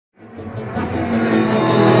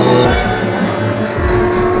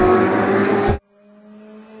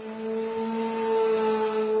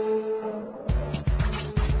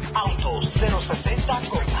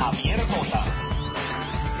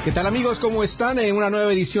¿Qué tal, amigos? ¿Cómo están? En una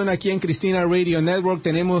nueva edición aquí en Cristina Radio Network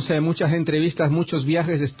tenemos muchas entrevistas, muchos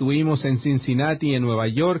viajes. Estuvimos en Cincinnati, en Nueva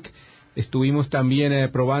York. Estuvimos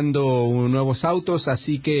también probando nuevos autos,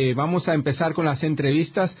 así que vamos a empezar con las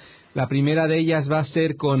entrevistas. La primera de ellas va a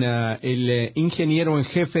ser con el ingeniero en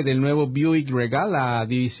jefe del nuevo Buick Regal, la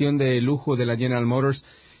división de lujo de la General Motors,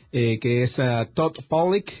 que es Todd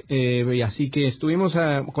Pawlick. Así que estuvimos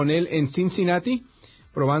con él en Cincinnati,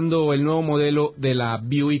 probando el nuevo modelo de la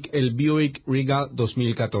Buick, el Buick Regal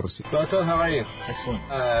 2014. Well, Todd, how are you? Excellent.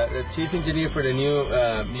 The chief engineer for the new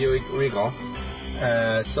Buick Regal.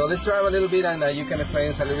 So let's drive a little bit and you can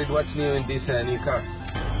explain us a little bit what's new in this new car.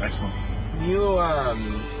 Excellent. New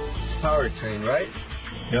powertrain, right?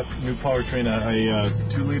 Yep, new powertrain. A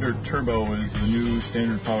 2-liter turbo is the new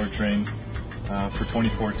standard powertrain for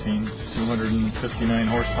 2014. 259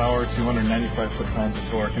 horsepower, 295 foot-pounds of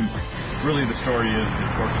torque. And really the story is the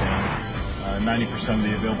torque band. 90% of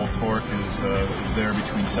the available torque is there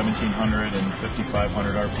between 1,700 and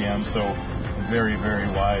 5,500 RPM, so a very, very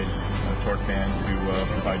wide torque band to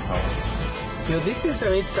provide power. You know, this is a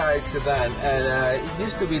mid-size sedan, and it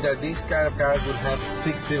used to be that these kind of cars would have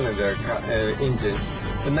 6-cylinder engines,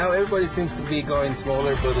 but now everybody seems to be going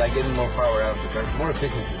smaller, but like getting more power out of the car, more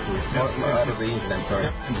efficiency too, more out of the engine. I'm sorry.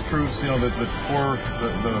 It proves, you know, that the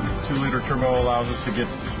 2-liter turbo allows us to get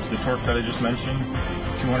the torque that I just mentioned.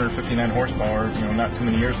 259 horsepower, you know, not too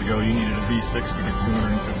many years ago, you needed a V6 to get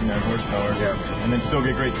 259 horsepower, and then still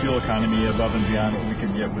get great fuel economy above and beyond what we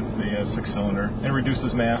could get with the 6-cylinder, and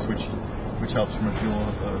reduces mass, which helps from a fuel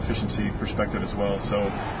efficiency perspective as well. So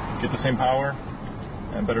get the same power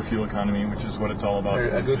and better fuel economy, which is what it's all about.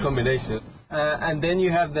 A good combination. And then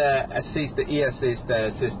you have the e-assist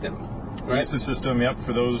system, right? E-assist system, yep,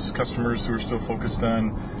 for those customers who are still focused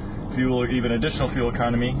on fuel or even additional fuel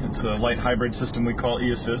economy. It's a light hybrid system we call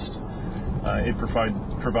e-assist. It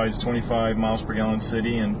provides 25 miles per gallon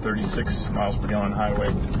city and 36 miles per gallon highway.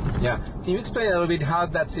 Yeah. Can you explain a little bit how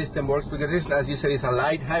that system works? Because this, as you said, is a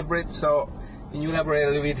light hybrid. So can you elaborate a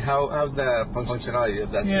little bit how's the functionality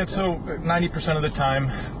of that system? Yeah, so 90% of the time,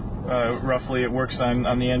 roughly, it works on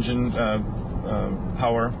the engine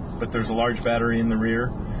power, but there's a large battery in the rear,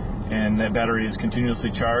 and that battery is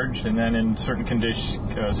continuously charged, and then in certain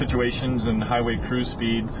situations and highway cruise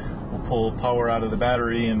speed, we'll pull power out of the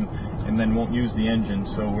battery and then won't use the engine.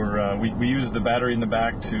 So we use the battery in the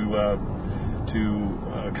back to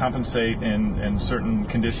compensate in certain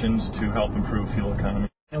conditions to help improve fuel economy.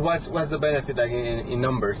 And what's the benefit, like in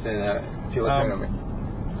numbers and fuel economy?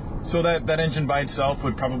 So that engine by itself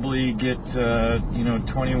would probably get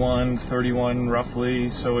 21, 31 roughly.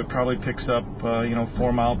 So it probably picks up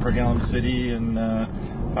 4 mile per gallon city and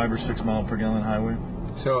 5 or 6 mile per gallon highway.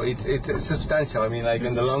 So it's substantial. I mean, like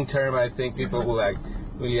in the long term, I think people will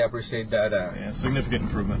really appreciate that. Significant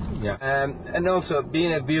improvement. Yeah. And also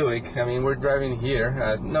being a Buick, I mean, we're driving here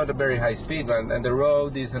at not a very high speed, and the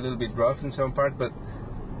road is a little bit rough in some parts, but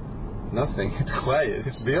nothing. It's quiet.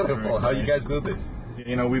 It's beautiful. How you guys do this?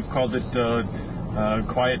 You know, we've called it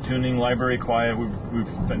quiet tuning, library quiet.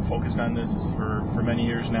 We've been focused on this for many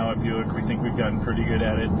years now at Buick. We think we've gotten pretty good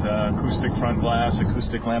at it. Acoustic front glass,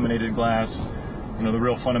 acoustic laminated glass. You know, the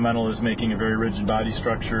real fundamental is making a very rigid body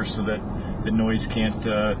structure so that the noise can't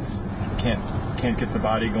get the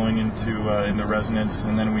body going into resonance.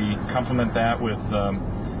 And then we complement that with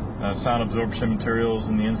sound absorption materials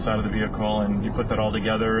in the inside of the vehicle, and you put that all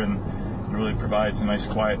together and it really provides a nice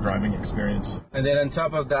quiet driving experience. And then on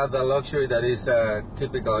top of that, the luxury that is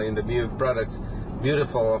typical in the Buick products,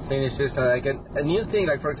 beautiful finishes. Like a new thing,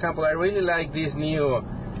 like for example, I really like these new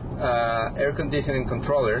air conditioning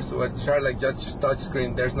controllers, which are like just touch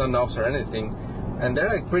screen. There's no knobs or anything, and they're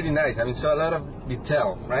like pretty nice. I mean, so a lot of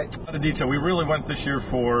detail, right? A lot of detail. We really went this year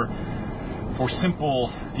for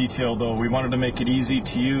simple detail, though. We wanted to make it easy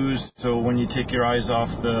to use, so when you take your eyes off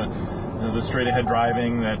the straight ahead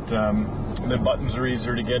driving, that the buttons are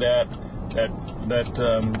easier to get at, that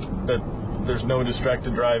there's no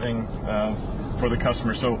distracted driving for the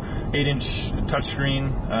customer. So 8-inch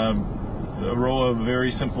touchscreen, a row of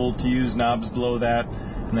very simple to use knobs below that,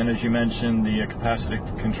 and then as you mentioned, the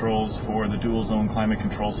capacitive controls for the dual zone climate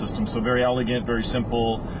control system. So very elegant, very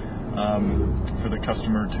simple for the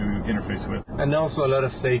customer to interface with. And also a lot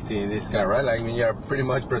of safety in this car, right? Like, I mean, you're pretty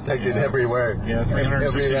much protected everywhere. Yeah,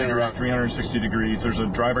 360 degrees. There's a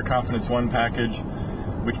Driver Confidence 1 package,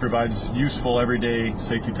 which provides useful everyday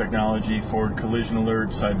safety technology, forward collision alert,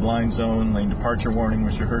 side blind zone, lane departure warning,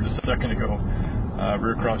 which you heard a second ago,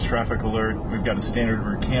 rear cross traffic alert. We've got a standard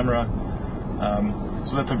rear camera.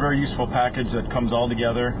 So that's a very useful package that comes all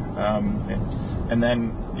together. And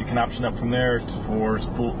then, You can option up from there for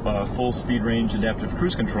full speed range adaptive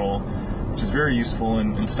cruise control, which is very useful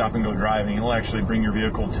in stop-and-go driving. It'll actually bring your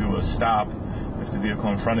vehicle to a stop if the vehicle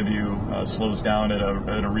in front of you slows down at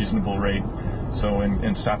a reasonable rate. So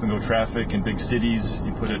in stop-and-go traffic in big cities,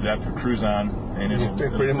 you put adaptive cruise on, and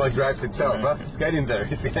it pretty much drives itself. Huh? It's getting there.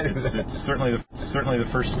 It's certainly the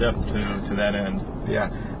first step to that end. Yeah,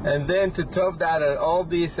 and then to top that, all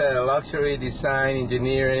these luxury design,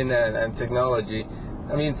 engineering, and technology.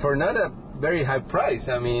 I mean, for not a very high price.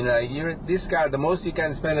 I mean, this car, the most you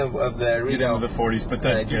can spend of the Regal. Into the 40s, but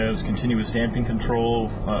that has continuous damping control,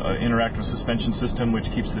 interactive suspension system, which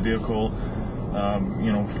keeps the vehicle,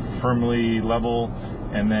 firmly level,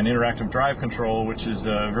 and then interactive drive control, which is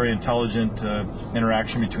a very intelligent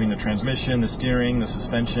interaction between the transmission, the steering, the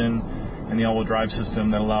suspension, and the all-wheel drive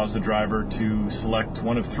system that allows the driver to select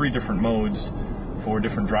one of 3 different modes for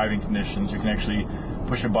different driving conditions. You can actually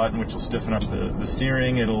push a button which will stiffen up the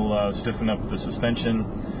steering, it'll stiffen up the suspension.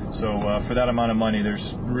 So for that amount of money, there's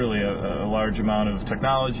really a large amount of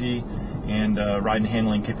technology and ride and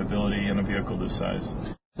handling capability in a vehicle this size.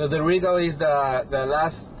 So the Regal is the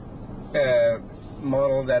last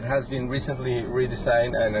model that has been recently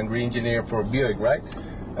redesigned and re-engineered for Buick, right?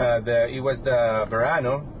 It was the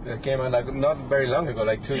Verano that came out not very long ago,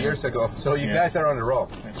 like 2 years ago. So you guys are on the roll.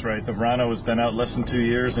 That's right. The Verano has been out less than 2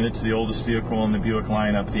 years, and it's the oldest vehicle in the Buick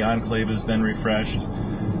lineup. The Enclave has been refreshed.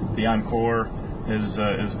 The Encore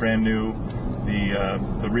is brand new.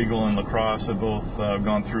 The Regal and LaCrosse have both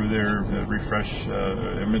gone through their refresh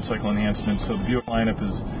mid-cycle enhancements. So the Buick lineup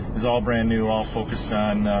is all brand new, all focused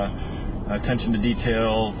on attention to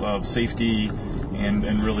detail, safety,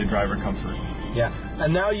 and really driver comfort. Yeah,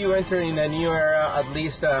 and now you enter in a new era, at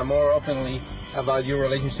least more openly, about your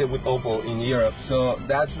relationship with Opel in Europe. So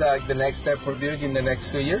that's like the next step for Buick in the next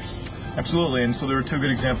few years? Absolutely, and so there are 2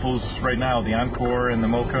 good examples right now, the Encore and the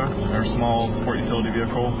Mocha, our small sport utility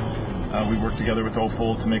vehicle. We worked together with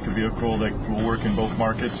Opel to make a vehicle that will work in both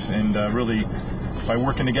markets, and really, by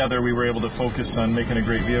working together, we were able to focus on making a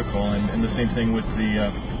great vehicle, and the same thing with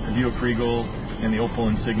the Buick Regal and the Opel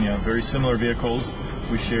Insignia. Very similar vehicles.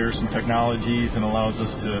 We share some technologies and allows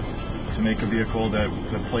us to make a vehicle that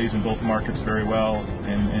plays in both markets very well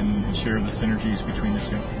and share the synergies between the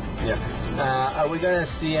 2. Yeah. Are we going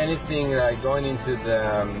to see anything going into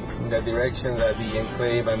the direction that the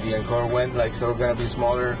Enclave and the Encore went? Like, so we're going to be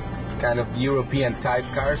smaller, kind of European-type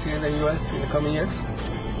cars here in the U.S. in the coming years?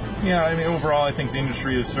 Yeah, I mean, overall, I think the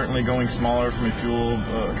industry is certainly going smaller from a fuel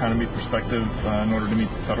economy perspective. In order to meet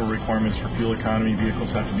the federal requirements for fuel economy,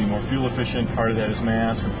 vehicles have to be more fuel efficient. Part of that is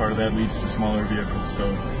mass, and part of that leads to smaller vehicles. So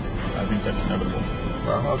I think that's inevitable.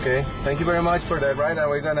 Well, okay. Thank you very much for that. Right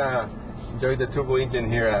now, we're going to enjoy the turbo engine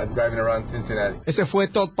here driving around Cincinnati. Ese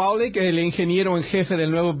fue Todd Pawlick, el ingeniero en jefe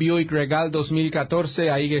del nuevo Buick Regal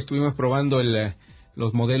 2014. Ahí estuvimos probando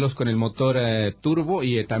los modelos con el motor turbo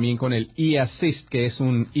y también con el e-Assist, que es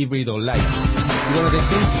un híbrido light.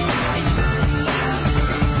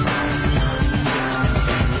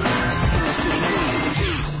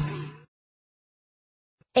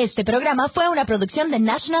 Este programa fue una producción de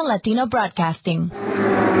National Latino Broadcasting.